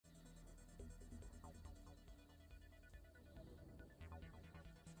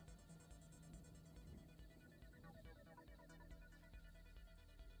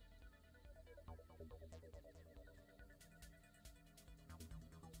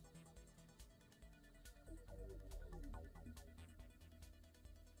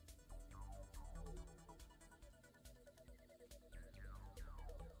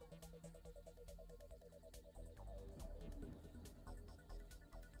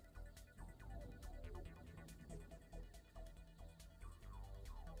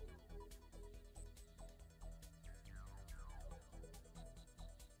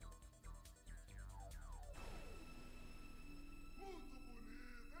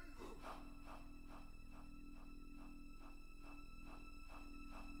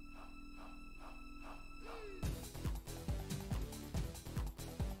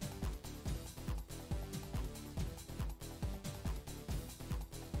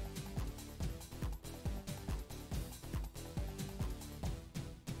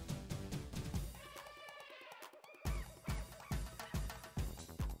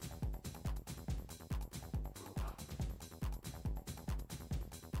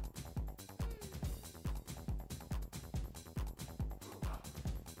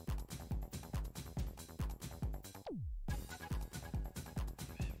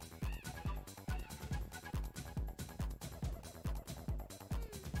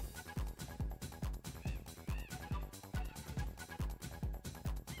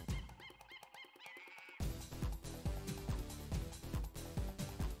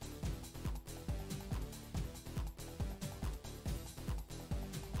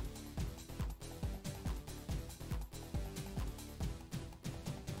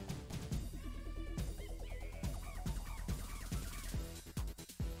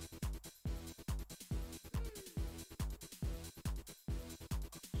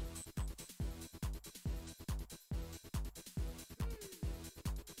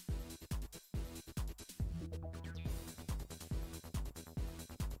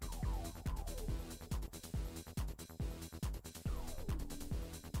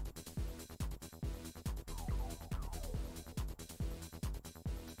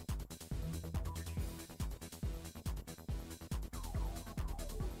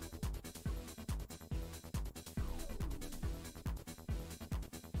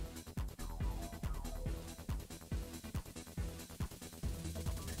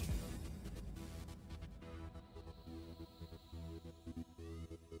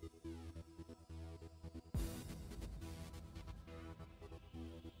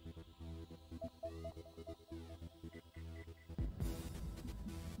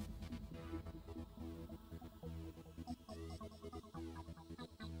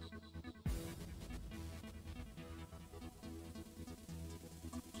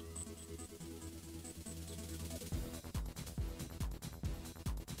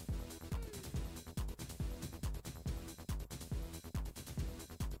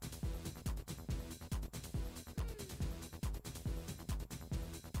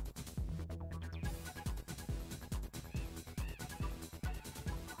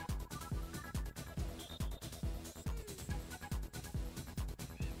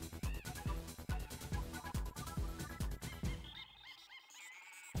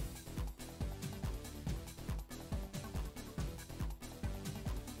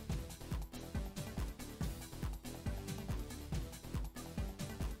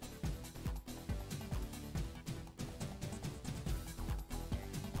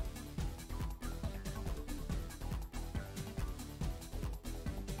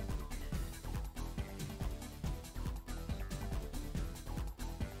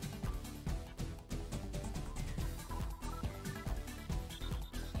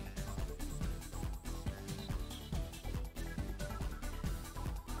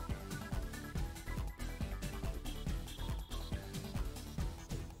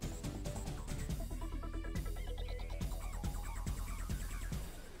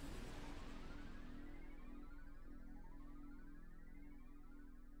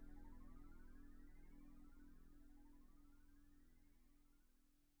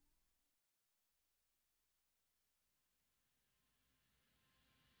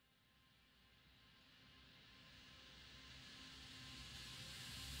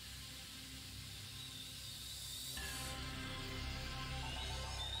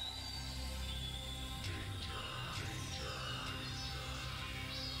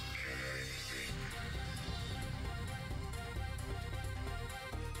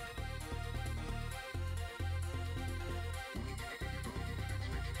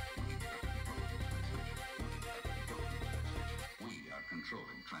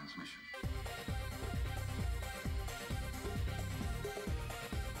transmission.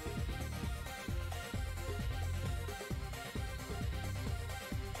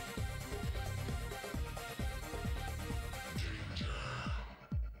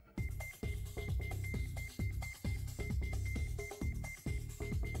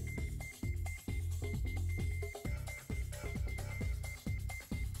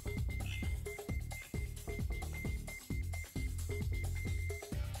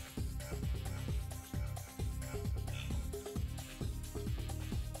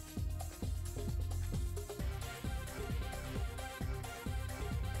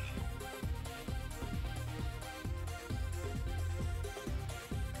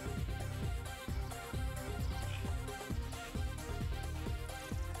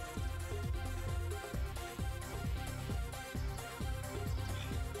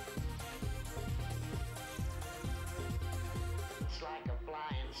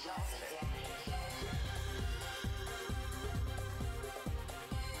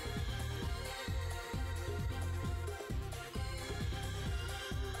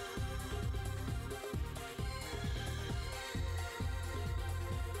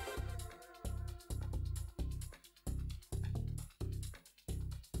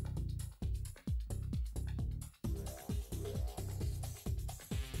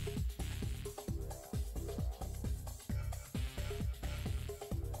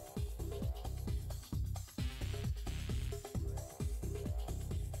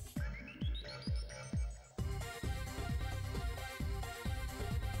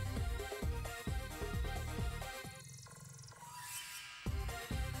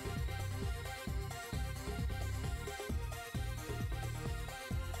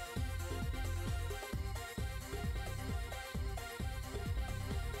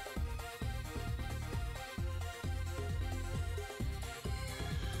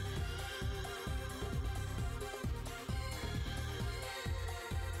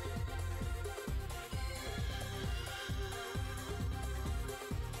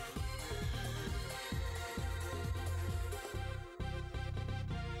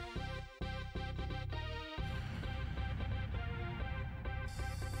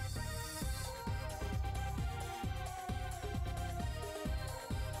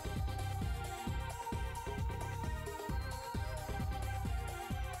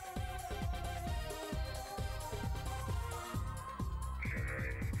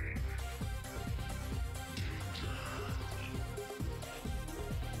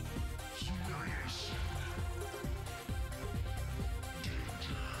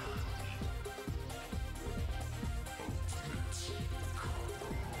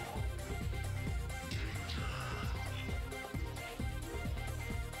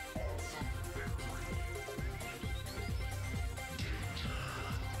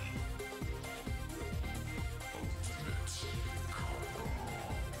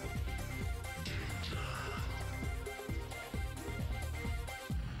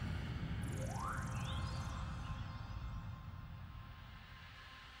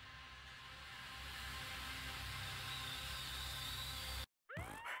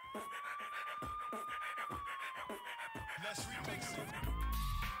 Let's remix it.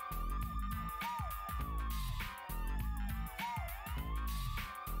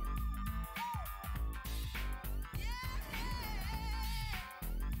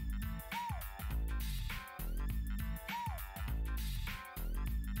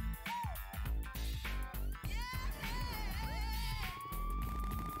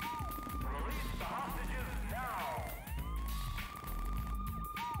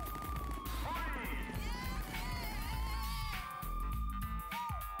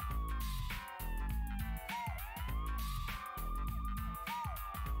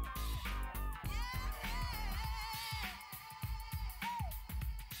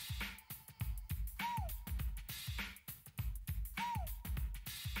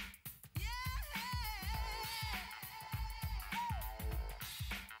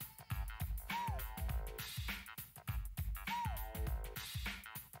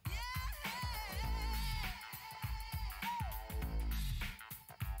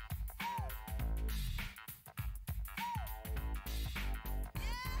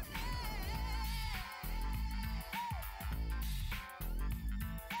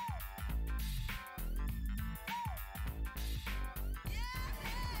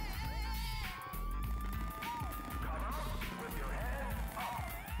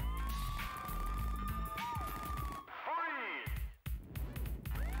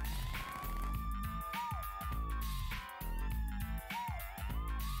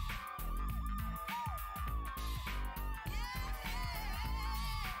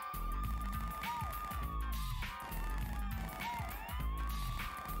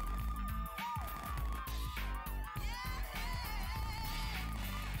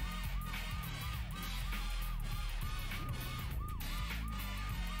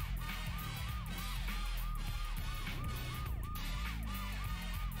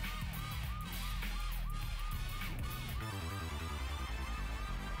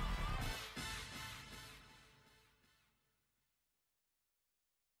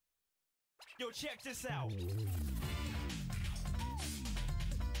 Yo, check this out.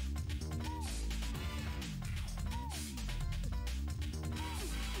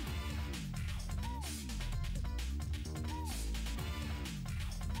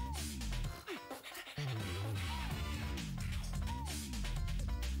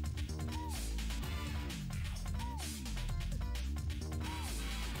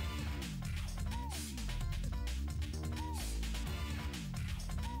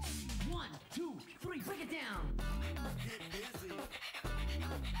 One, two, three, break it down. Get busy.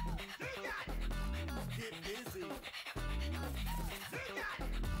 Get busy.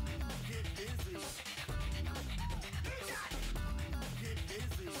 Get busy. Get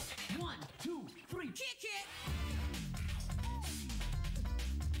busy. One, two, three, kick it.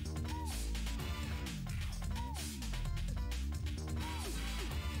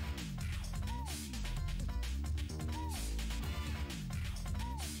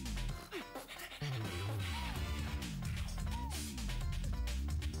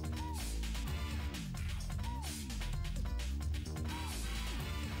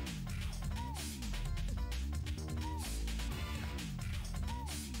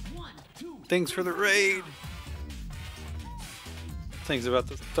 One, two, Things for the raid. Things about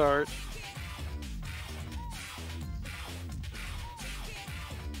to start.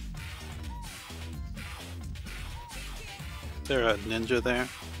 Is there a ninja there?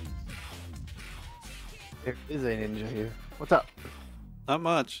 There is a ninja here. What's up? Not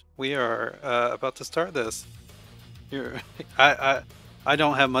much. We are about to start this. You're, I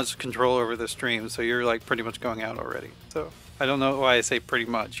don't have much control over the stream, so you're like pretty much going out already. So I don't know why I say pretty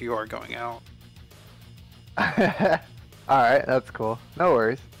much. You are going out. Alright, that's cool. No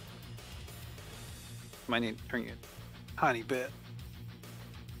worries. Might need to turn you a tiny bit.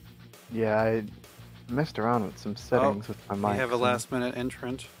 Yeah, I messed around with some settings with my mic. We have a last minute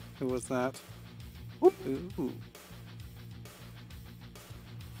entrant. Who was that? Whoop. Ooh.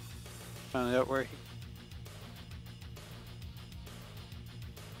 Found out where he...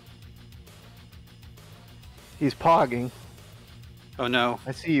 He's pogging. Oh no.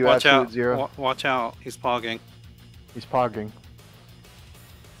 I see you, Watch Absolute out. Zero. Watch out. He's pogging. He's pogging.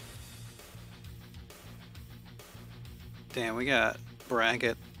 Damn, we got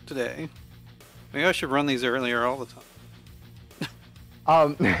bracket today. Maybe I should run these earlier all the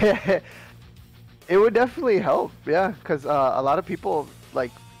time. It would definitely help, yeah, because a lot of people,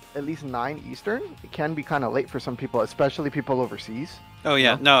 like, at least 9 Eastern, it can be kind of late for some people, especially people overseas. Oh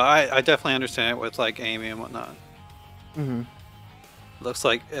yeah, No? no, I definitely understand it with like Amy and whatnot. Mm-hmm. Looks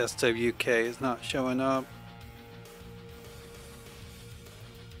like SWK is not showing up.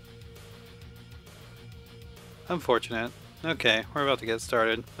 Unfortunate. Okay, we're about to get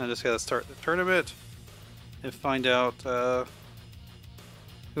started. I just gotta start the tournament and find out who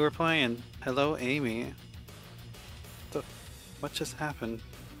we're playing. Hello, Amy. What just happened?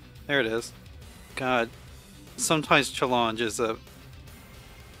 There it is. God, sometimes challenge is a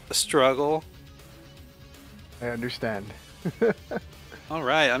struggle. I understand. All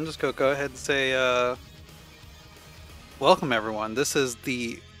right, I'm just gonna go ahead and say welcome everyone. This is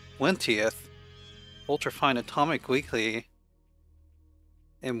the 20th Ultrafine Atomic Weekly,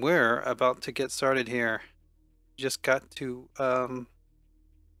 and we're about to get started here. Just got to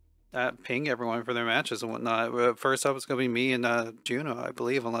ping everyone for their matches and whatnot. First up, it's gonna be me and Juno, I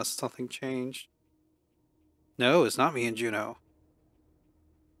believe, unless something changed. No, it's not me and Juno.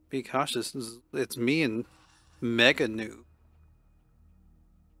 Be cautious. It's me and Mega Noob.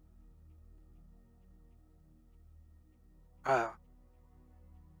 Ah.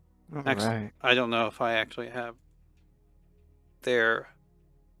 Actually, Alright. I don't know if I actually have their...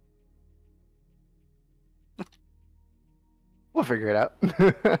 We'll figure it out.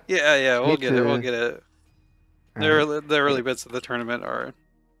 Yeah, we'll Me get it. We'll too. get it. Alright. The early bits of the tournament are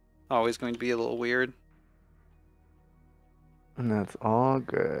always going to be a little weird. And that's all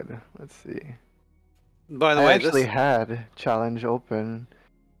good. Let's see. By the I way, actually this... had challenge open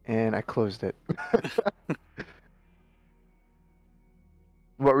and I closed it.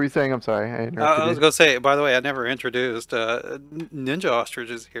 What were you saying? I'm sorry, I interrupted I was you. going to say, by the way, I never introduced Ninja Ostrich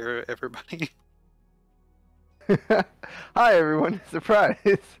is here, everybody. Hi everyone,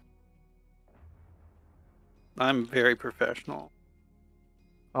 surprise! I'm very professional.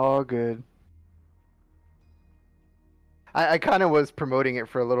 All good. I kind of was promoting it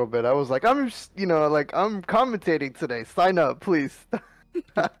for a little bit. I was like, I'm just, like, I'm commentating today. Sign up, please.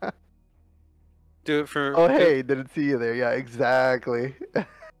 Do it for... Oh, hey, didn't see you there. Yeah, exactly.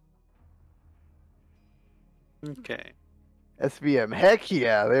 Okay. SVM, heck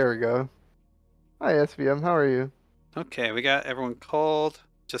yeah, there we go. Hi SVM, how are you? Okay, we got everyone called.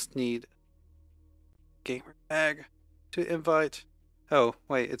 Just need gamer tag to invite. Oh,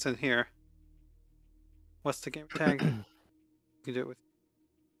 wait, it's in here. What's the gamer tag? You can do it with.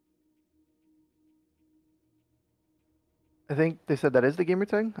 I think they said that is the gamer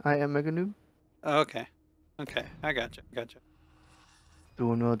tag. I am Mega Noob. Oh, okay. Okay, I gotcha. Gotcha.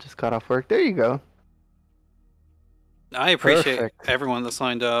 Doing well, just got off work. There you go. I appreciate Perfect. everyone that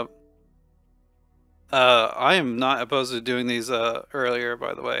signed up. I am not opposed to doing these earlier,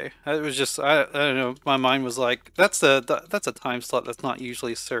 by the way. It was just I don't know, my mind was like that's a time slot that's not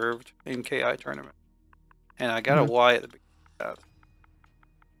usually served in KI tournament. And I got a Y at the beginning of that.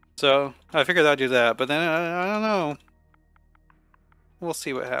 So I figured I'd do that, but then I don't know. We'll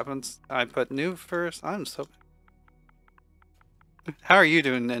see what happens. I put new first. I'm so How are you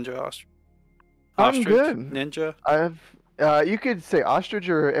doing, Ninja Ostrich? I'm good. Ninja? You could say Ostrich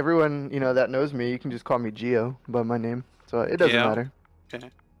or everyone, that knows me, you can just call me Geo by my name. So it doesn't Geo? matter. Okay.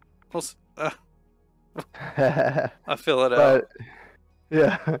 Well, I fill it out. But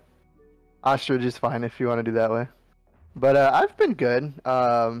yeah. Ostrich is fine if you want to do that way. But I've been good.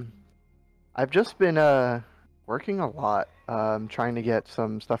 I've just been working a lot. Trying to get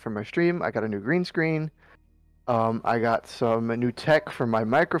some stuff for my stream. I got a new green screen. I got some new tech for my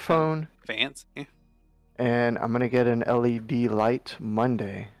microphone. Fancy. And I'm gonna get an LED light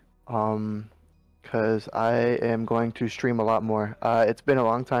Monday. Because I am going to stream a lot more. It's been a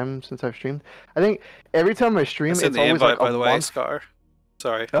long time since I've streamed. I think every time I stream, That's it's in the always invite, like by a the way, month. Scar.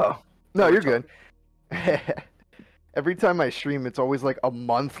 Sorry. Oh, no, We're you're good. Every time I stream, it's always like a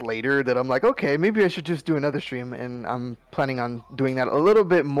month later that I'm like, okay, maybe I should just do another stream, and I'm planning on doing that a little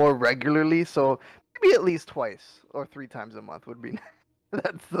bit more regularly. So maybe at least twice or 3 times a month would be.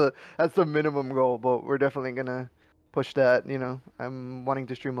 That's the minimum goal, but we're definitely gonna push that. I'm wanting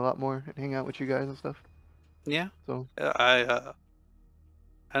to stream a lot more and hang out with you guys and stuff. Yeah. So I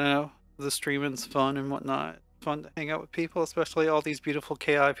don't know. The streaming's fun and whatnot. Fun to hang out with people, especially all these beautiful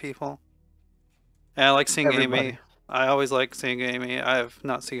KI people. And I like seeing Everybody. Amy. I always like seeing Amy. I have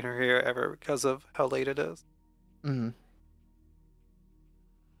not seen her here ever because of how late it is. Mm-hmm.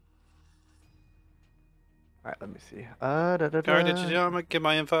 Alright, let me see. Alright, did you get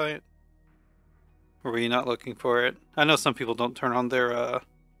my invite? Or were you not looking for it? I know some people don't turn on their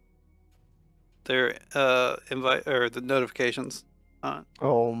invite or the notifications on.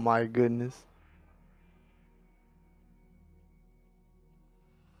 Oh my goodness.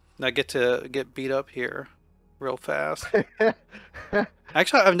 I get to get beat up here real fast.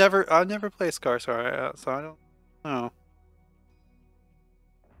 Actually, I've never played Scar, so I don't know.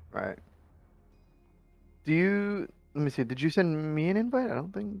 Right. Let me see, did you send me an invite? I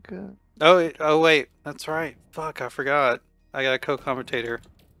don't think... Oh wait, that's right. Fuck, I forgot. I got a co-commentator.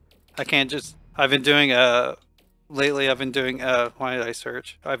 I can't just... I've been doing, lately I've been doing, why did I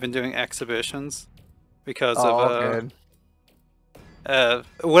search? I've been doing exhibitions because of, good.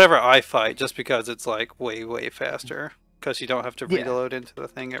 whatever I fight, just because it's like way faster. Because you don't have to Yeah. reload into the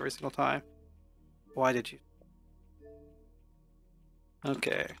thing every single time. Why did you...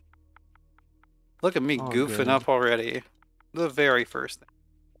 Okay. Look at me All goofing good. up already. The very first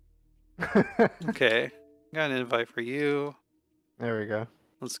thing. Okay. Got an invite for you. There we go.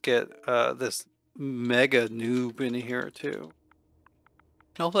 Let's get this mega noob in here too.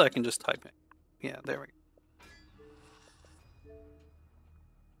 Hopefully I can just type it. Yeah, there we go.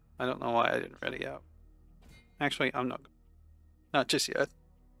 I don't know why I didn't ready out. Actually, I'm not just yet.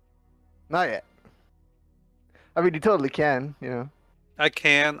 Not yet. I mean, you totally can, I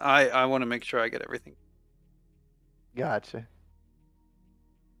can. I want to make sure I get everything. Gotcha.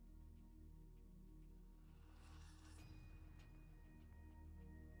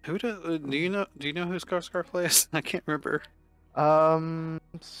 Who do you know? Do you know who Scar plays? I can't remember.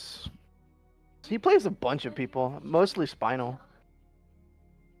 He plays a bunch of people, mostly Spinal.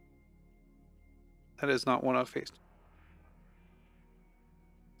 That is not one I've faced.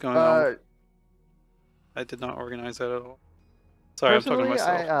 Going on. I did not organize that at all. Sorry, I'm talking to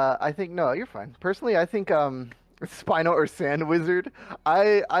myself. I think no, you're fine. Personally, I think Spinal or Sand Wizard.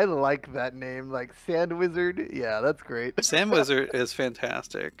 I like that name, like Sand Wizard. Yeah, that's great. Sand Wizard is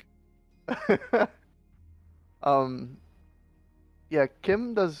fantastic. Yeah,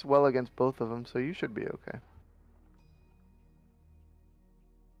 Kim does well against both of them, so you should be okay.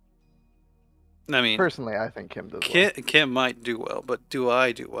 I mean, personally, I think Kim does well. Kim might do well, but do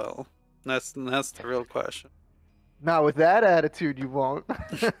I do well? That's the real question. Now, with that attitude, you won't.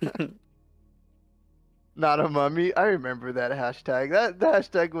 Not a mummy. I remember that hashtag. That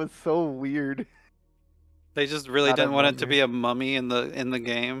hashtag was so weird. They just really Not a didn't want it to mummy. be a mummy in the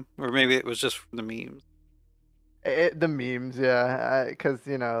game, or maybe it was just from the memes. The memes, yeah, because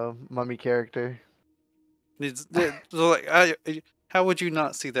mummy character. Like, how would you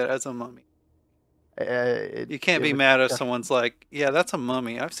not see that as a mummy? You can't it be was mad if def- someone's like, yeah, that's a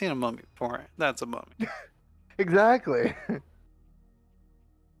mummy. I've seen a mummy before. That's a mummy. exactly.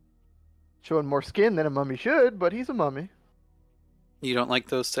 Showing more skin than a mummy should, but he's a mummy. You don't like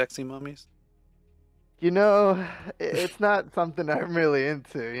those sexy mummies? You know, it's not something I'm really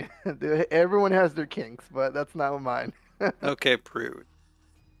into. Everyone has their kinks, but that's not mine. Okay, prude.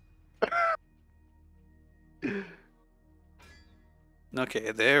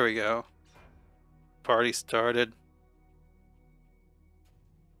 Okay, there we go. Party started.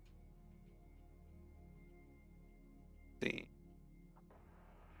 See.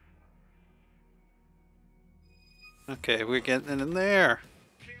 Okay, we're getting in there.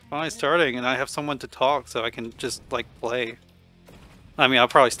 Finally starting, and I have someone to talk, so I can just like play. I mean, I'll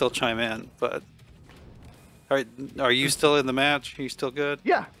probably still chime in, but are you still in the match? Are you still good?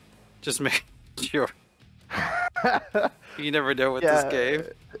 Yeah. Just make sure. You never know with Yeah, this game.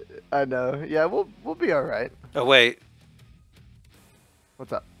 I know. Yeah, we'll be all right. Oh wait,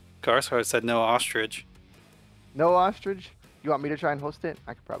 What's up? Garsar said no ostrich. No ostrich? You want me to try and host it?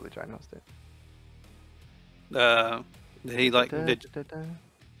 I could probably try and host it. Did he like? Did,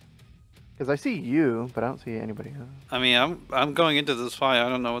 Because I see you, but I don't see anybody else. I mean, I'm going into this fight. I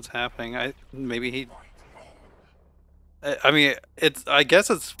don't know what's happening. Maybe he. I mean, I guess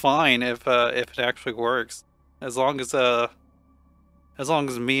it's fine if it actually works, as long as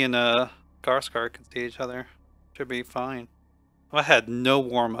me and Garskar can see each other, should be fine. I had no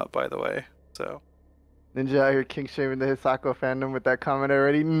warm up, by the way, so. Ninja out here king shaming the Hisako fandom with that comment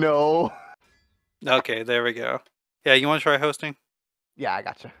already. No. Okay, there we go. Yeah, you want to try hosting? Yeah, I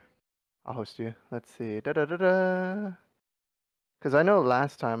gotcha. I'll host you. Let's see. Because I know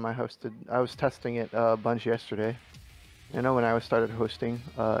last time I was testing it a bunch yesterday. I know when I started hosting,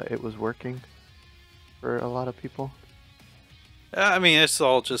 it was working for a lot of people. I mean, it's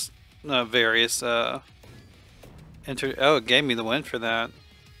all just various. Oh, it gave me the win for that.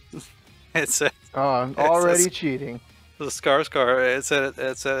 It said. Oh, I'm already cheating. The Scar. It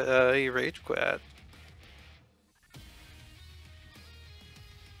said he rage quit.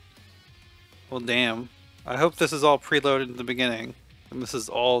 Well, damn. I hope this is all preloaded in the beginning, and this is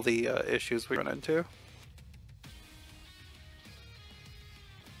all the issues we run into.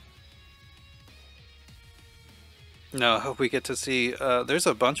 No, I hope we get to see. There's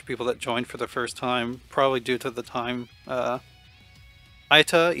a bunch of people that joined for the first time, probably due to the time.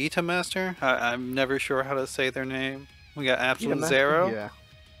 Ita Master. I'm never sure how to say their name. We got Absolute Zero. Yeah.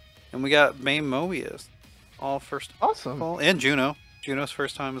 And we got Main Mobius. All first. Awesome. And Juno. Juno's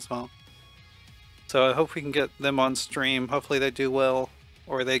first time as well. So I hope we can get them on stream. Hopefully they do well,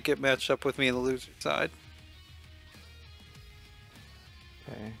 or they get matched up with me in the loser side.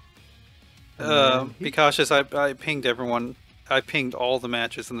 Okay. Be cautious. I pinged everyone. I pinged all the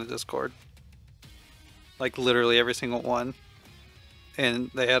matches in the Discord. Like literally every single one.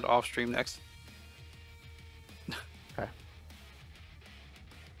 And they had off stream next. Okay.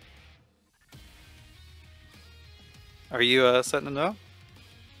 Are you setting it up?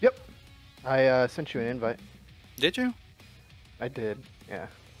 Yep. I sent you an invite. Did you? I did. Yeah.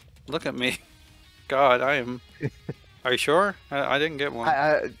 Look at me. God, I am. Are you sure? I didn't get one.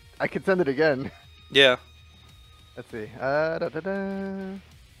 I could send it again. Yeah. Let's see. I don't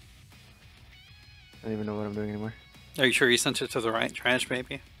even know what I'm doing anymore. Are you sure you sent it to the right trash,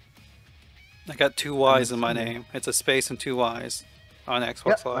 maybe? I got 2 Y's in my name. It's a space and 2 Y's on Xbox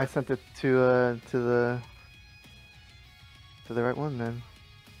Yep, Live. I sent it to the right one then.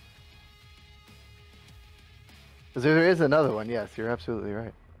 Because there is another one. Yes, you're absolutely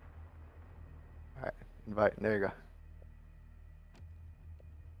right. All right, invite. There you go.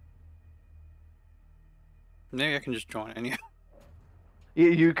 Maybe I can just join in.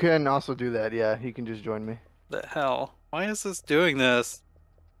 You can also do that. Yeah, you can just join me. The hell? Why is this doing this?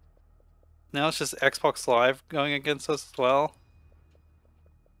 Now it's just Xbox Live going against us as well.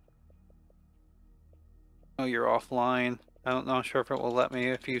 Oh, you're offline. I'm not sure if it will let me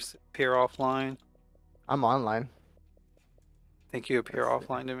if you appear offline. I'm online. I think you appear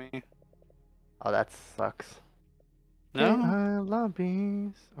offline to me. Oh, that sucks. No?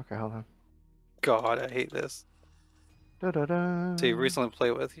 Lobbies. Okay, hold on. God, I hate this. Da-da-da. So you recently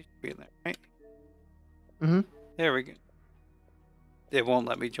played with, you should be in there, right? Mm-hmm. There we go. It won't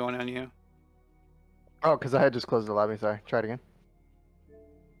let me join on you. Oh, because I had just closed the lobby. Sorry. Try it again.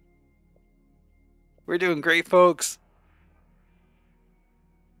 We're doing great, folks.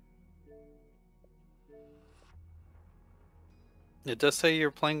 It does say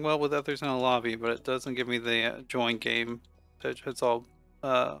you're playing well with others in a lobby, but it doesn't give me the join game. It's all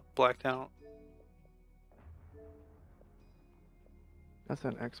blacked out. That's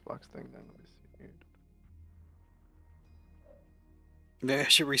an Xbox thing then. Let me see. Maybe I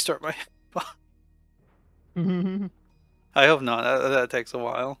should restart my. Mhm. I hope not. That takes a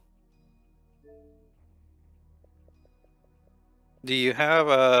while. Do you have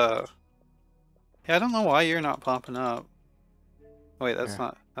a? Yeah, I don't know why you're not popping up. Wait, that's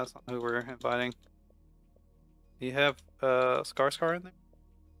Yeah. not who we're inviting. Do you have Scar in there?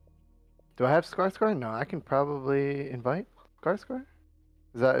 Do I have Scar? No, I can probably invite Scar.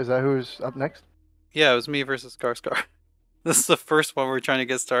 Is that who's up next? Yeah, it was me versus Scar. This is the first one we're trying to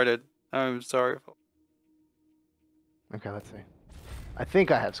get started. I'm sorry. Okay, let's see. I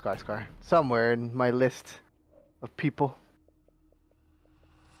think I have Scar somewhere in my list of people.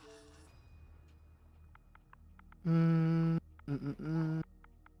 Mm, mm, mm,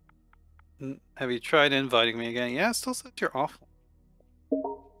 mm. Have you tried inviting me again? Yeah, it still says you're awful.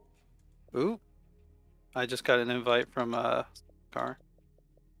 Ooh, I just got an invite from Scar.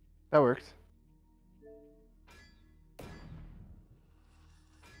 That works.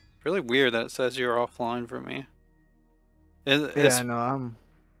 Really weird that it says you're offline for me. Yeah, no,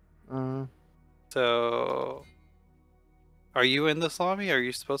 So, are you in this lobby? Are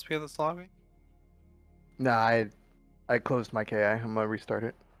you supposed to be in this lobby? nah, I closed my KI. I'm gonna restart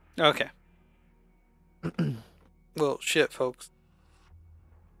it. Okay. Well, shit, folks.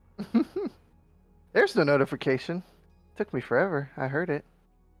 There's the notification. Took me forever. I heard it.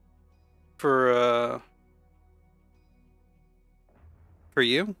 For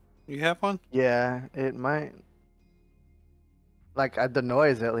you? You have one? Yeah, it might. Like the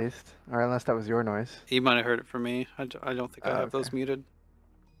noise at least, or unless that was your noise. You might have heard it from me. I don't think I have those Okay. muted.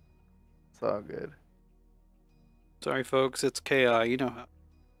 It's all good. Sorry, folks. It's KI. You know how.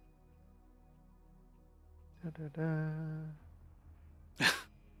 Da-da-da.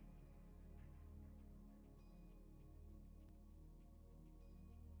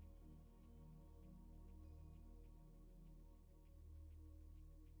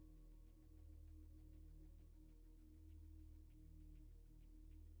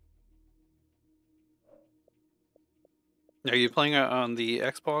 Are you playing it on the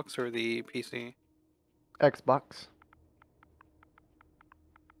Xbox or the PC? Xbox.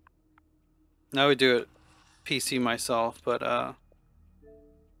 I would do it PC myself, but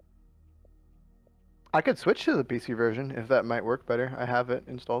I could switch to the PC version if that might work better. I have it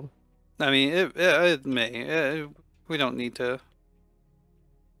installed. I mean, it may. We don't need to.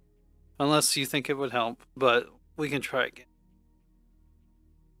 Unless you think it would help, but we can try again.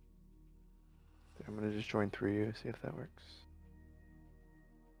 I'm gonna just join through you, see if that works.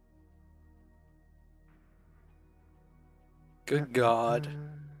 Good God.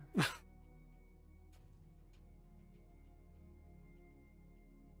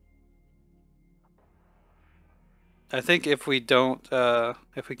 I think if we don't,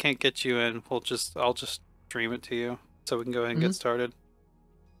 if we can't get you in, I'll just stream it to you so we can go ahead and get started.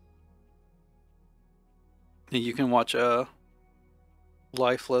 And you can watch a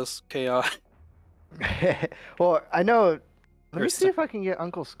lifeless chaos. Well, I know. Let Or me see if I can get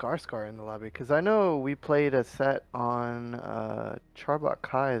Uncle Scar in the lobby, because I know we played a set on Charbot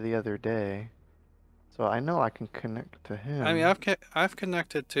Kai the other day, so I know I can connect to him. I mean, I've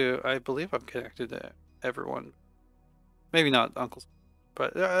connected to. I believe I'm connected to everyone. Maybe not Uncle,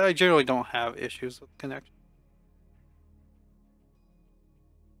 but I generally don't have issues with connection.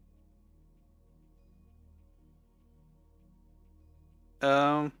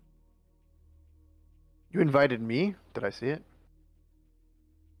 You invited me? Did I see it?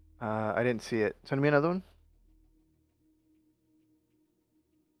 I didn't see it. Send me another one.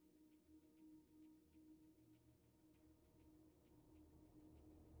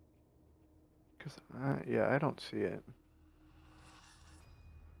 Cause yeah, I don't see it.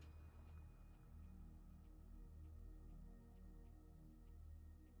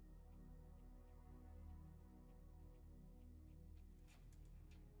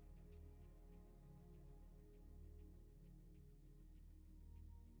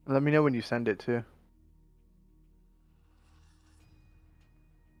 Let me know when you send it too.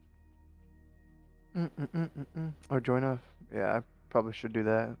 Or join off. Yeah, I probably should do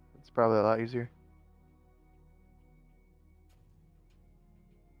that. It's probably a lot easier.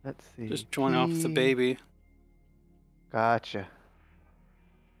 Let's see. Just join off the baby. Gotcha.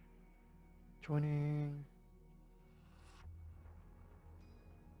 Joining.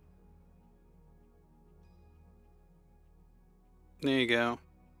 There you go.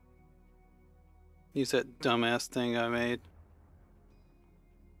 Use that dumbass thing I made.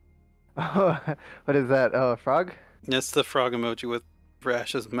 Oh, what is that? Oh, a frog? That's the frog emoji with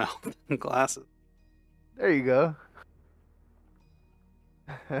Rash's mouth and glasses. There you go.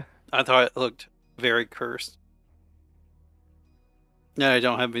 I thought it looked very cursed. Yeah, I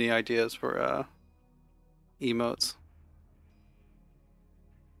don't have any ideas for emotes.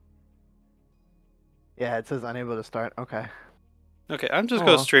 Yeah, it says unable to start. Okay. Okay, I'm just Oh,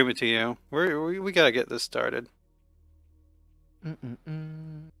 gonna well. stream it to you. We gotta get this started.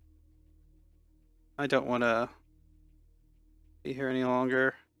 Mm-mm-mm. I don't want to be here any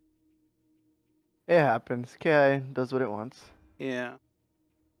longer. It happens. KI does what it wants. Yeah.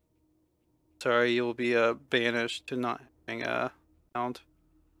 Sorry, you'll be banished to not having a sound.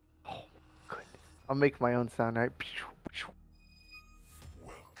 Oh, goodness. I'll make my own sound, right?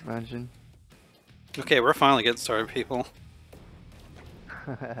 Imagine. Okay, we're finally getting started, people.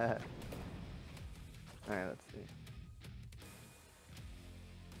 Alright, let's see.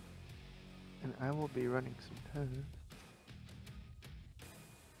 And I will be running some tests.